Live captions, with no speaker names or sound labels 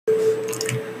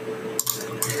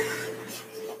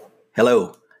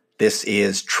Hello, this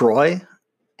is Troy,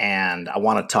 and I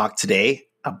want to talk today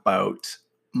about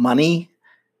money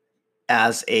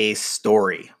as a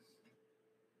story.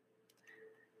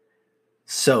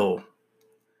 So,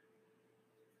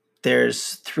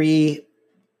 there's three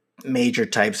major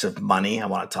types of money I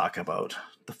want to talk about.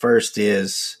 The first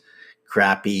is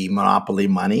crappy monopoly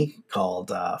money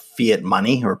called fiat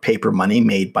money or paper money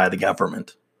made by the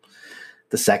government.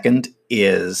 The second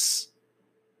is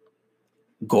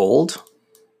gold,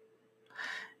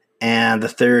 and the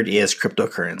third is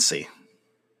cryptocurrency.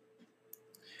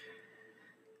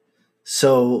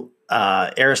 So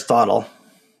Aristotle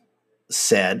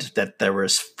said that there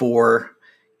was four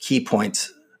key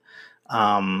points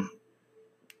um,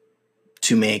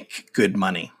 to make good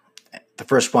money. The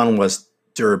first one was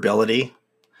durability.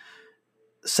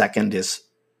 The second is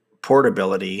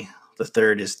portability. The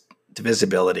third is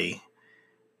divisibility.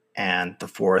 And the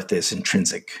fourth is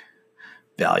intrinsic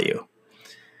value.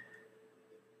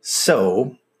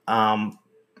 So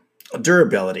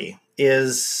durability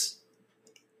is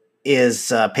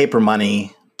paper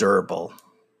money durable?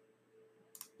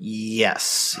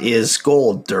 Yes. Is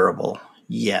gold durable?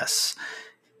 Yes.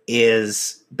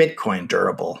 Is Bitcoin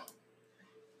durable?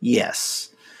 Yes.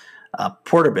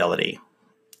 Portability.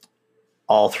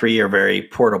 All three are very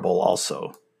portable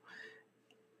also.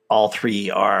 All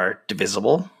three are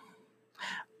divisible.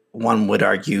 One would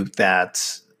argue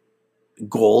that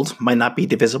gold might not be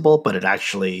divisible, but it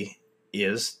actually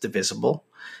is divisible,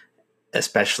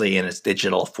 especially in its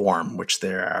digital form, which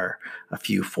there are a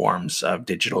few forms of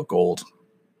digital gold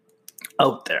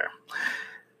out there.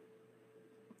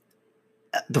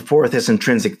 The fourth is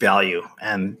intrinsic value,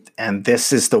 and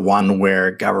this is the one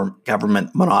where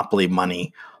government monopoly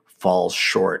money falls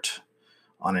short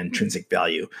on intrinsic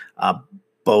value.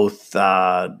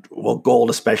 Gold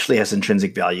especially has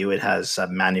intrinsic value. It has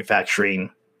manufacturing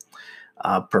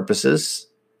purposes,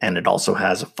 and it also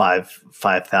has a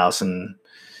 5,000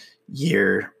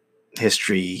 year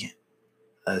history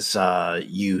as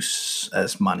use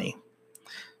as money.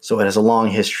 So it has a long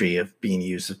history of being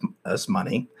used as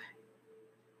money.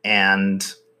 And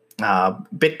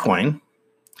Bitcoin,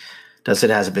 does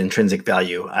it have intrinsic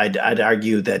value? I'd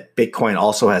argue that Bitcoin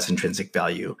also has intrinsic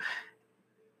value,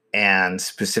 and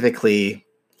specifically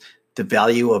the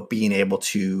value of being able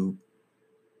to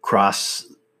cross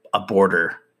a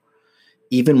border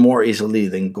even more easily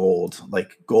than gold.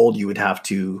 Like gold, you'd have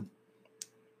to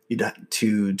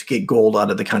get gold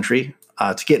out of the country,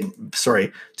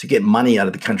 to get money out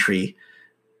of the country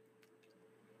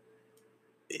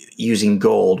using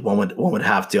gold. One would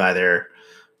have to either,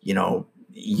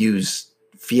 use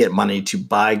fiat money to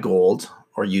buy gold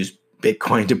or use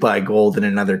Bitcoin to buy gold in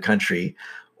another country,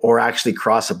 or actually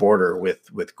cross a border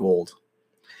with gold.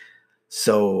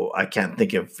 So I can't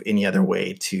think of any other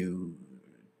way to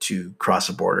cross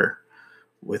a border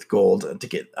with gold and to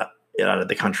get it out of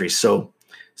the country. So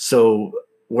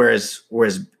whereas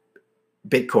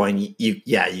Bitcoin,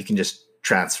 you can just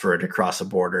transfer it across a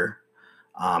border.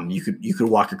 You could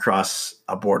walk across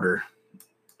a border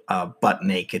butt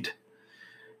naked,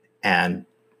 and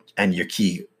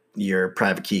your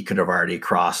private key could have already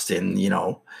crossed in.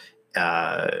 You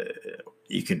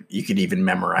could even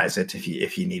memorize it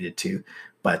if you needed to,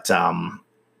 but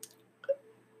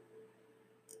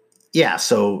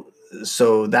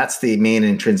so that's the main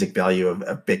intrinsic value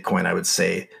of Bitcoin. I would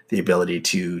say the ability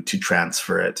to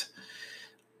transfer it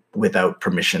without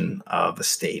permission of the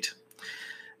state.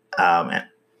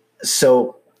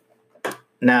 So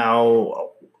now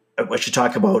I should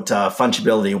talk about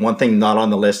fungibility. One thing not on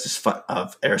the list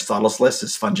of Aristotle's list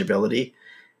is fungibility,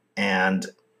 and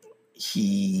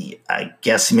I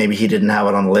guess maybe he didn't have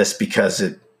it on the list because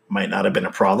it might not have been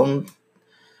a problem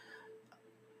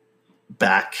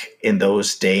back in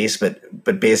those days.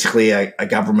 But basically, a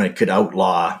government could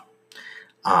outlaw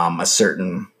a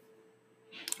certain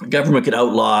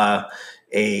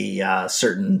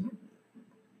certain.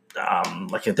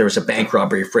 Like if there was a bank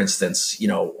robbery, for instance,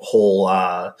 whole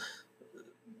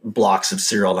blocks of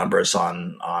serial numbers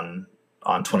on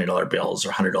 $20 bills or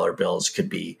 $100 bills could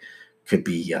be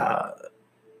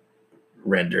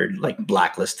rendered like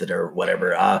blacklisted or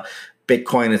whatever.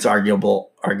 Bitcoin, it's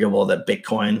arguable that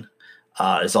Bitcoin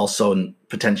is also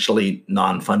potentially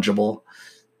non-fungible,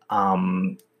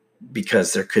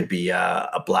 because there could be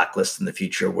a blacklist in the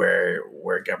future where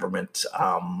government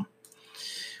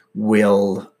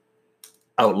will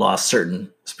outlaw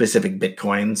certain specific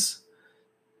Bitcoins,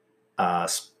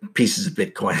 pieces of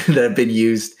Bitcoin that have been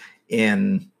used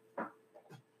in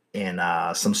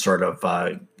some sort of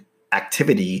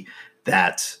activity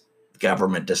that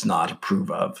government does not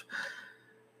approve of.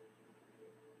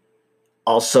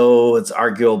 Also, it's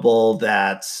arguable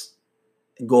that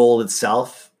gold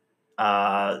itself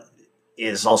uh,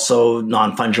 is also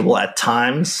non-fungible at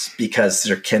times because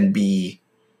there can be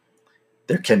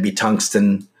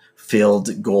tungsten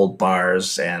filled gold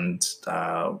bars and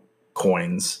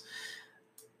coins,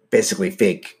 basically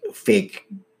fake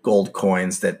gold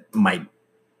coins that might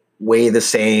weigh the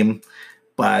same,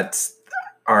 but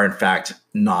are in fact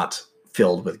not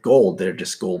filled with gold. They're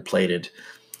just gold plated.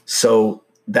 So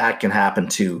that can happen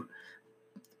too.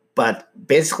 But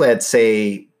basically, I'd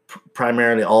say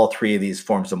primarily all three of these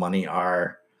forms of money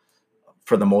are,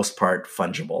 for the most part,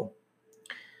 fungible.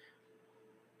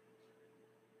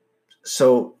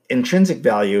 So intrinsic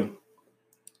value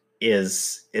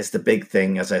is the big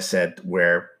thing, as I said,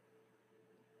 where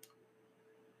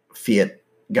fiat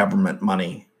government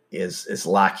money is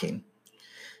lacking.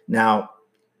 Now,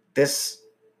 this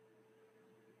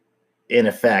in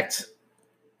effect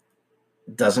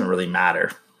doesn't really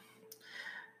matter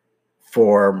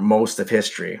for most of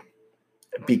history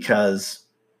because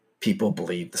people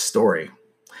believe the story,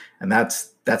 and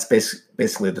that's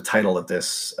basically the title of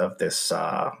this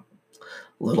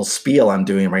little spiel I'm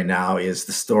doing right now is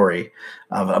the story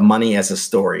of money as a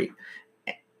story,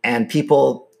 and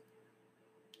people.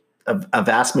 A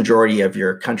vast majority of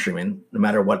your countrymen, no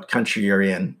matter what country you're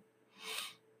in,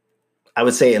 I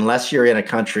would say, unless you're in a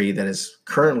country that is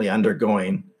currently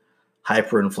undergoing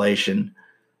hyperinflation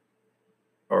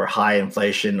or high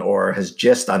inflation or has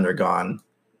just undergone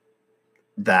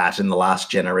that in the last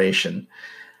generation,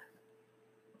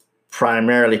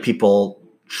 primarily people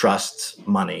trust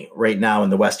money. Right now in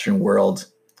the Western world,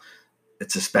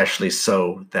 it's especially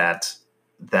so that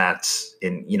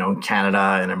in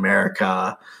Canada, in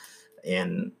America,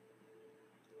 in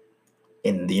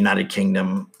the United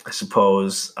Kingdom, I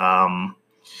suppose,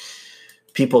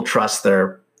 people trust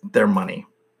their money,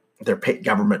 their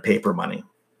government paper money.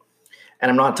 And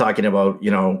I'm not talking about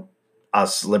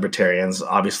us libertarians.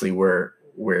 Obviously, we're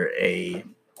a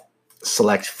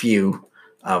select few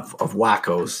of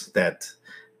wackos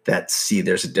that see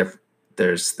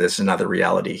there's another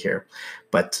reality here,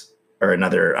 but or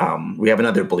another we have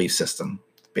another belief system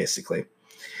basically.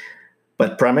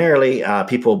 But primarily,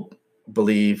 people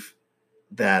believe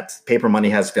that paper money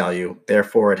has value,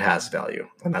 therefore it has value.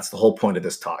 And that's the whole point of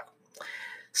this talk.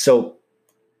 So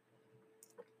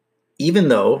even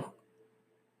though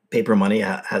paper money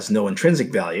has no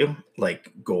intrinsic value,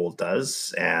 like gold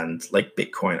does, and like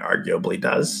Bitcoin arguably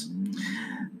does,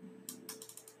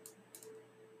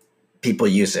 people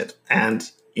use it. And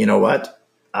you know what?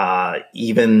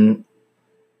 Even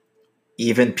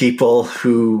people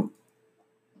who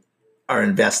are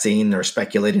investing or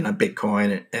speculating on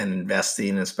Bitcoin and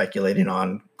investing and speculating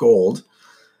on gold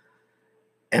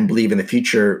and believe in the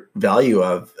future value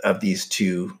of these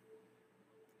two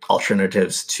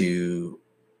alternatives to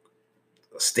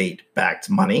state-backed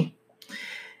money,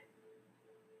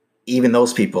 even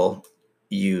those people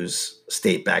use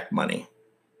state-backed money.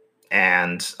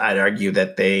 And I'd argue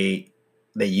that they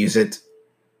use it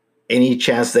any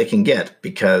chance they can get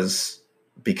because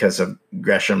of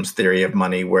Gresham's theory of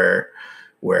money, where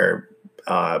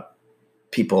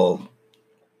people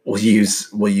will use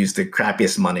the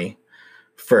crappiest money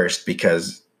first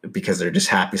because they're just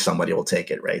happy somebody will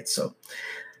take it, right? So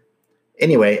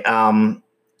anyway,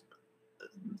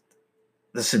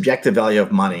 the subjective value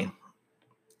of money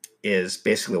is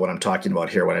basically what I'm talking about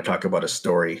here when I talk about a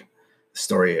story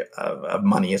of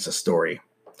money as a story.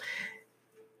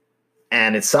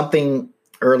 And it's something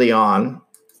early on,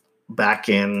 back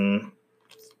in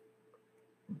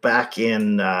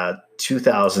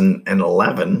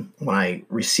 2011, when I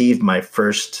received my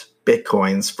first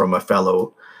Bitcoins from a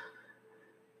fellow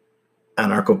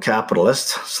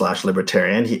anarcho-capitalist /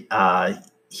 libertarian.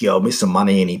 He owed me some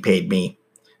money and he paid me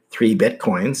 3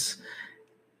 Bitcoins.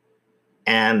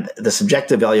 And the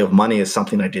subjective value of money is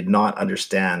something I did not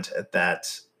understand at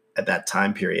that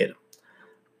time period.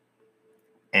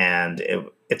 And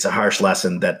it's a harsh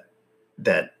lesson that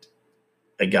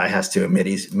a guy has to admit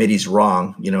he's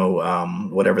wrong.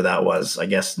 Whatever that was, I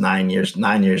guess 9 years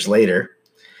later,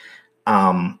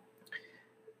 I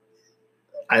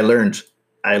learned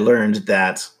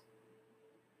that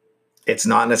it's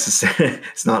not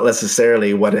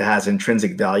necessarily what it has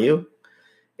intrinsic value.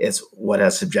 It's what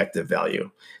has subjective value.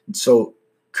 So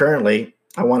currently,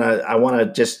 I want to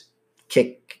just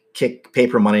kick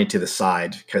paper money to the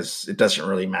side because it doesn't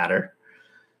really matter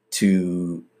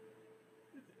to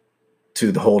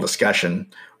the whole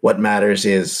discussion. What matters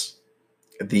is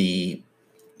the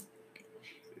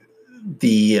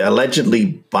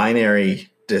allegedly binary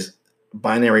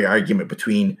argument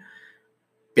between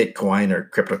Bitcoin or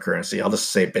cryptocurrency. I'll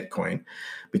just say Bitcoin,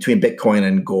 between Bitcoin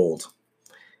and gold.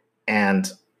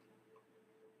 And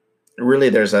really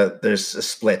there's a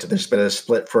split. There's been a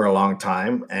split for a long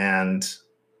time, and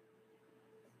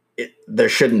there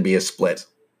shouldn't be a split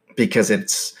because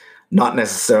it's not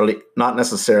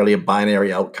necessarily a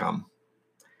binary outcome,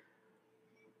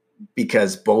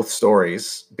 because both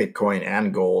stories, Bitcoin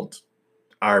and gold,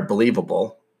 are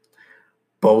believable.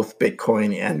 Both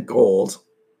Bitcoin and gold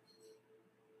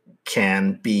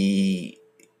can be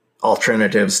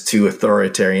alternatives to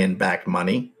authoritarian backed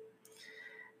money.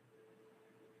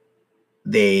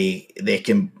 They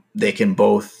can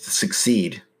both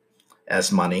succeed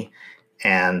as money,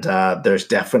 and there's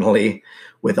definitely,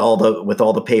 with all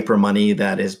the paper money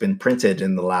that has been printed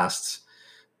in the last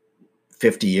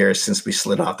 50 years since we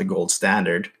slid off the gold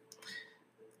standard,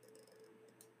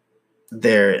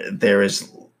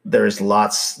 there's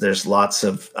lots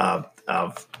of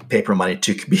paper money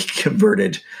to be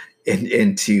converted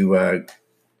into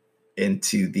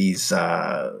these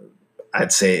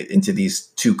I'd say into these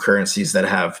two currencies that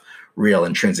have real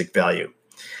intrinsic value.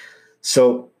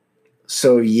 So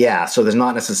there's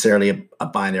not necessarily a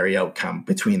binary outcome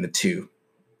between the two.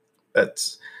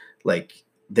 That's like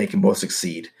they can both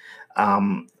succeed.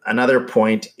 Another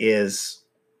point is,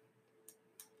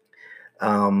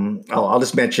 I'll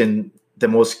just mention the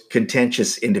most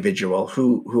contentious individual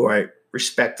who I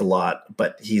respect a lot,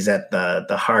 but he's at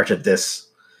the heart of this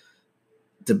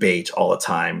debate all the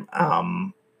time.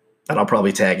 And I'll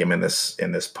probably tag him in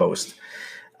this post.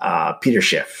 Peter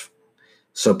Schiff.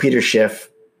 So Peter Schiff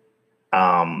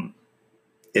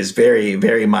is very,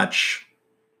 very much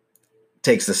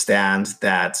takes the stand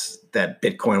that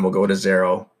Bitcoin will go to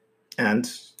zero,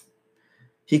 and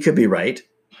he could be right.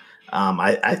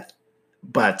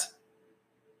 But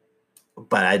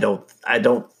I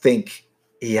don't think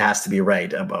he has to be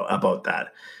right about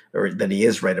that, or that he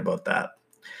is right about that.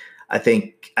 I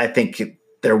think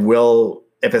there will,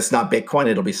 if it's not Bitcoin,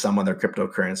 it'll be some other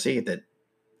cryptocurrency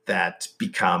that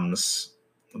becomes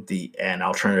an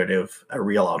alternative, a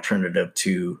real alternative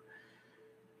to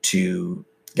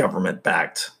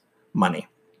government-backed money.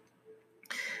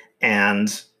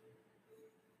 And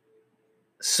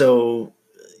so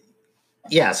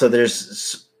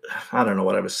there's, I don't know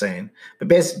what I was saying, but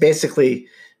basically,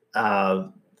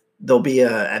 there'll be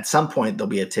at some point there'll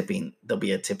be a tipping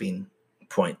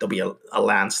point. There'll be a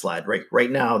landslide.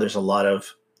 Right now, there's a lot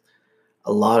of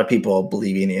people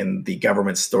believing in the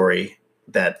government story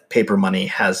that paper money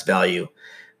has value,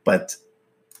 but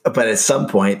at some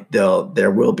point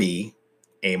there will be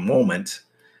a moment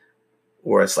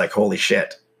where it's like, holy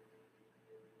shit,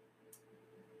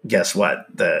 guess what?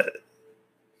 The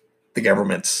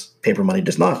government's paper money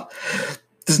does not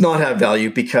have value,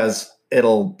 because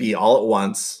it'll be all at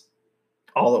once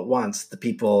the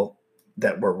people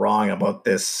that were wrong about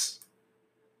this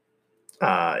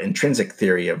intrinsic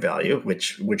theory of value,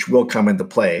 which will come into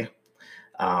play,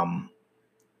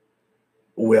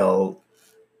 will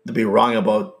be wrong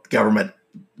about government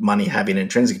money having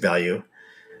intrinsic value.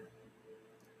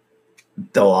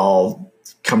 They'll all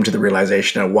come to the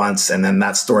realization at once, and then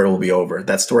that story will be over.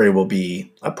 That story will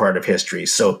be a part of history.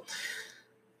 So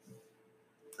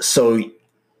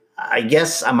I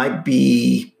guess I might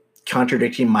be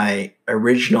contradicting my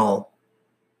original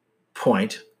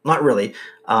point. Not really.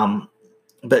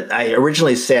 But I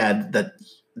originally said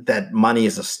that money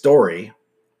is a story,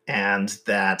 and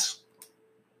that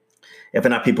if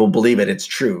enough people believe it, it's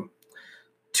true.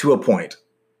 To a point.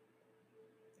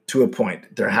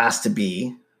 There has to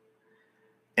be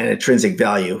an intrinsic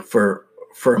value for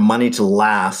money to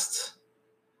last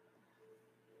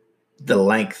the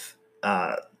length,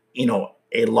 a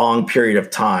long period of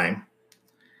time.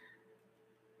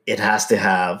 It has to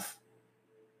have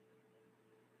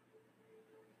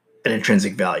an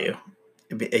intrinsic value.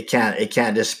 It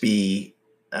can't just be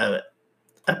a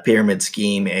pyramid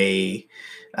scheme, a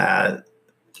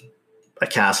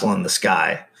castle in the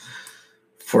sky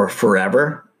for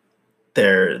forever.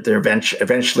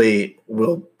 Eventually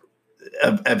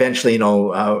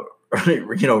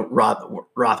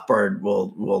Rothbard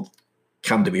will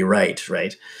come to be right.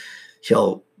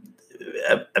 He'll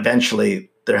eventually,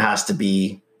 there has to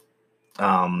be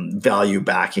value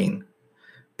backing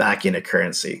a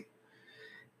currency,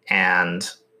 and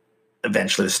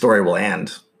eventually the story will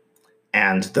end,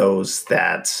 and those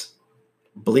that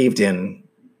believed in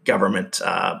government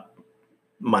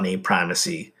money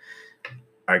primacy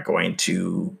are going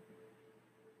to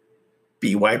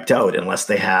be wiped out unless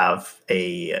they have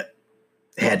a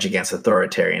hedge against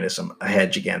authoritarianism, a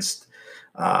hedge against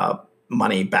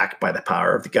money backed by the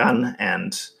power of the gun.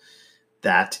 And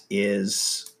that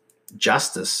is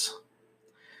justice,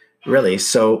 really.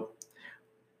 So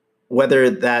whether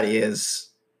that is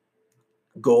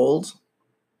gold,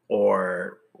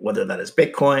 or whether that is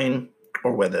Bitcoin,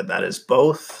 or whether that is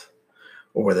both,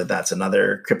 or whether that's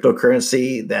another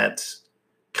cryptocurrency that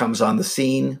comes on the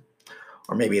scene,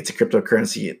 or maybe it's a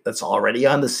cryptocurrency that's already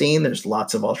on the scene. There's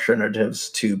lots of alternatives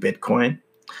to Bitcoin.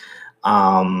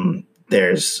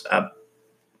 There's a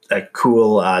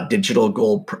cool digital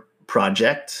gold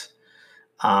project,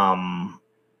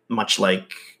 much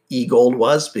like eGold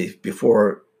was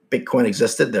before Bitcoin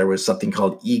existed. There was something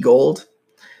called eGold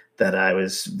that I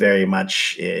was very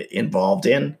much involved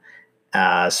in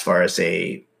as far as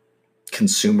a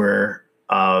consumer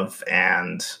of,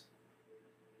 and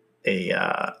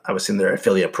I was in their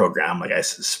affiliate program. Like, I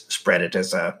spread it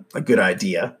as a good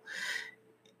idea,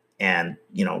 and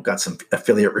got some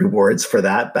affiliate rewards for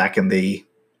that back in the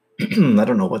I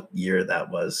don't know what year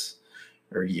that was,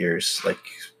 or years, like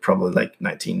probably like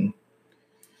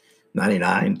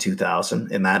 1999,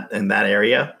 2000, in that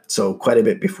area. So quite a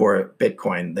bit before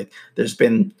Bitcoin. Like, there's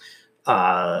been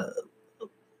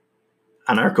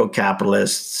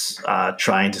anarcho-capitalists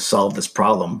trying to solve this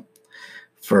problem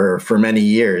for many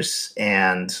years,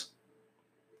 and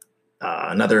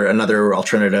another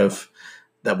alternative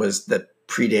that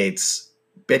predates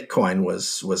Bitcoin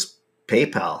was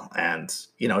PayPal. And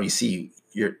you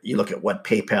look at what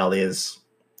PayPal is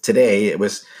today. It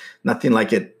was nothing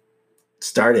like it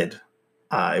started.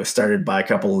 It was started by a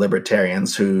couple of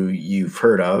libertarians who you've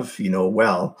heard of,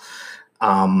 well,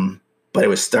 but it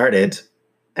was started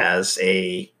as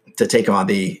to take on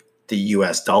the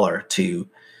U.S. dollar, to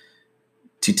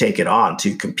take it on,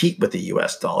 to compete with the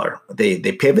U.S. dollar.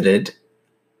 They pivoted,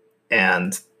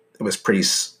 and it was pretty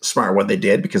smart what they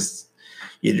did, because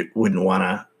you wouldn't want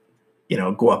to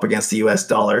go up against the U.S.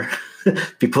 dollar.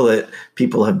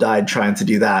 people have died trying to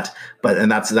do that,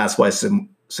 and that's why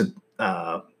Satoshi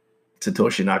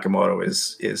Nakamoto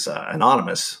is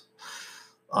anonymous,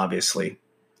 obviously,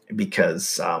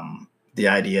 because the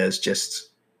idea is just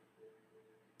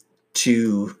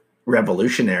too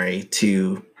revolutionary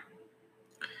to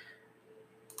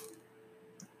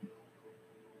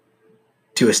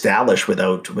establish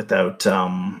without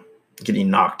getting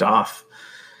knocked off.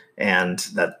 And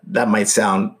that might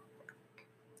sound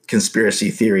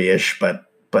conspiracy theory-ish, but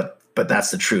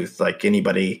that's the truth. Like,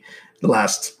 anybody, the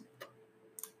last,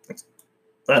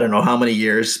 I don't know how many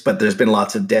years, but there's been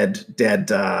lots of dead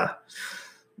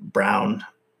brown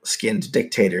skinned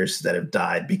dictators that have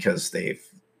died because they've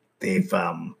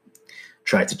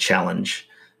tried to challenge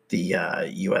the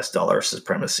U.S. dollar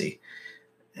supremacy,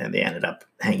 and they ended up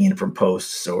hanging from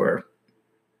posts or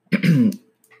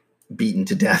beaten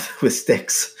to death with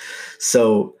sticks.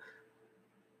 So,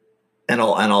 and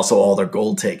also all their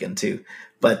gold taken too.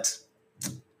 But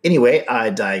anyway, I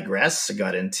digress. I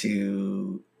got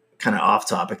into kind of off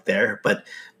topic there, but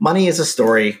money is a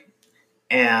story,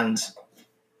 and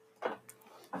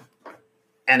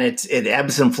it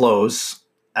ebbs and flows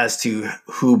as to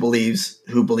who believes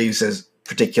a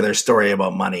particular story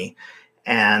about money.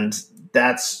 And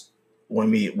that's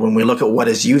when we look at what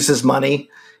is used as money,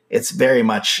 it's very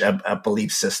much a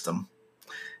belief system.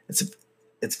 It's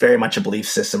very much a belief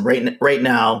system. Right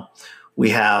now,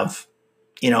 we have,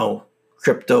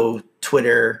 crypto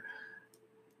Twitter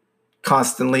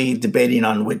constantly debating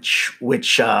on which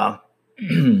is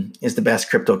the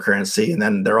best cryptocurrency, and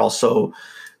then they're also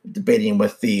debating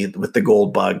with the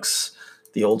gold bugs,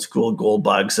 the old school gold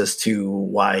bugs, as to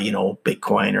why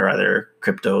Bitcoin or other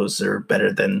cryptos are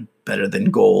better than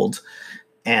gold,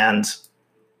 and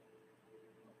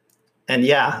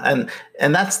yeah,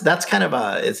 and that's kind of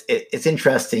it's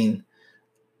interesting.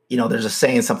 There's a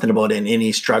saying something about, in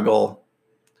any struggle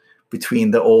between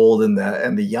the old and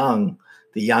the young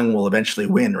will eventually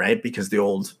win, right? Because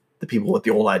the people with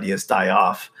the old ideas die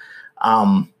off.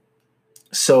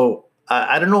 So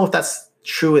I don't know if that's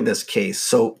true in this case.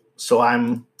 So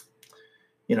I'm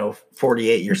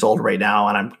 48 years old right now,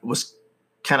 and I was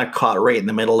kind of caught right in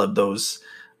the middle of those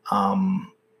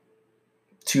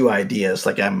two ideas.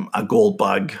 Like, I'm a gold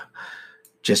bug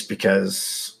just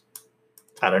because,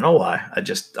 I don't know why. I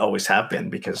just always have been,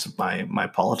 because of my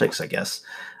politics, I guess.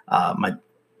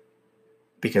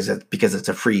 Because it's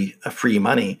a free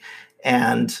money,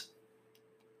 and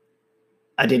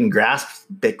I didn't grasp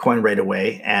Bitcoin right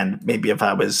away. And maybe if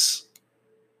I was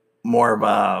more of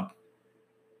a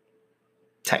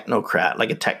technocrat,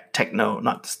 like a techno,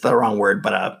 not the wrong word,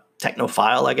 but a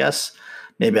technophile, I guess,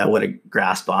 maybe I would have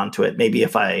grasped onto it. Maybe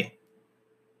if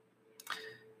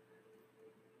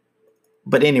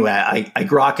but anyway, I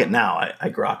grok it now. I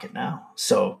grok it now.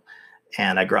 So,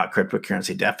 and I grok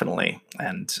cryptocurrency, definitely.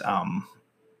 And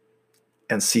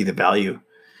and see the value.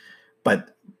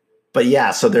 But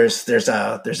yeah, so there's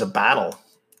a battle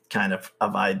kind of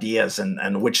ideas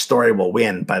and which story will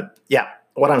win. But yeah,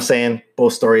 what I'm saying,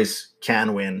 both stories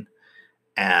can win,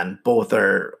 and both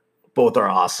are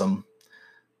awesome.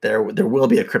 There will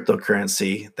be a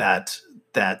cryptocurrency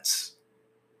that's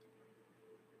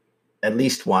at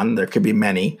least one. There could be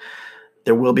many.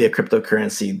 There will be a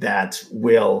cryptocurrency that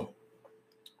will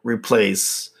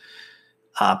replace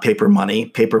paper money.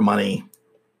 Paper money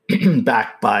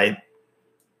backed by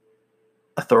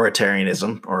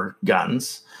authoritarianism or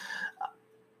guns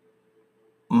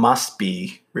must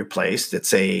be replaced.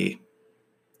 It's an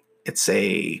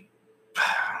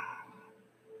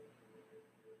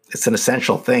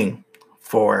essential thing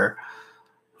for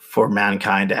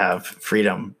mankind to have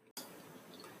freedom.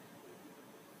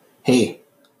 Hey,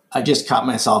 I just cut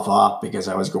myself off because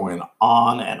I was going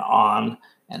on and on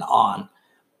and on.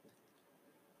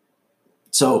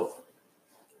 So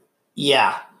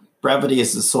yeah, brevity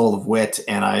is the soul of wit,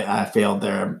 and I failed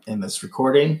there in this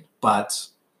recording, but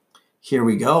here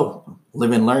we go.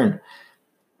 Live and learn.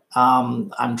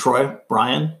 I'm Troy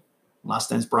Bryan. Last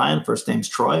name's Bryan. First name's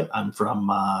Troy. I'm from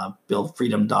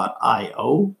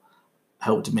buildfreedom.io. I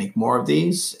hope to make more of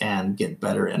these and get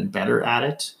better and better at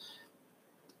it.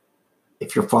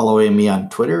 If you're following me on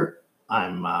Twitter,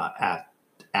 I'm at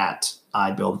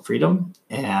iBuildFreedom,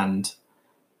 and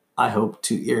I hope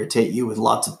to irritate you with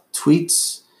lots of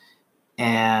tweets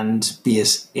and be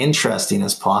as interesting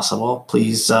as possible.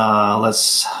 Please,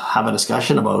 let's have a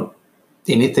discussion about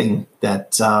anything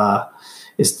that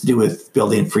is to do with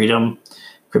building freedom,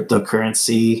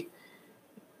 cryptocurrency,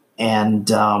 and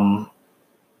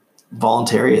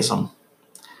voluntarism.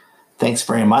 Thanks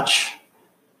very much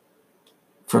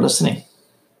for listening.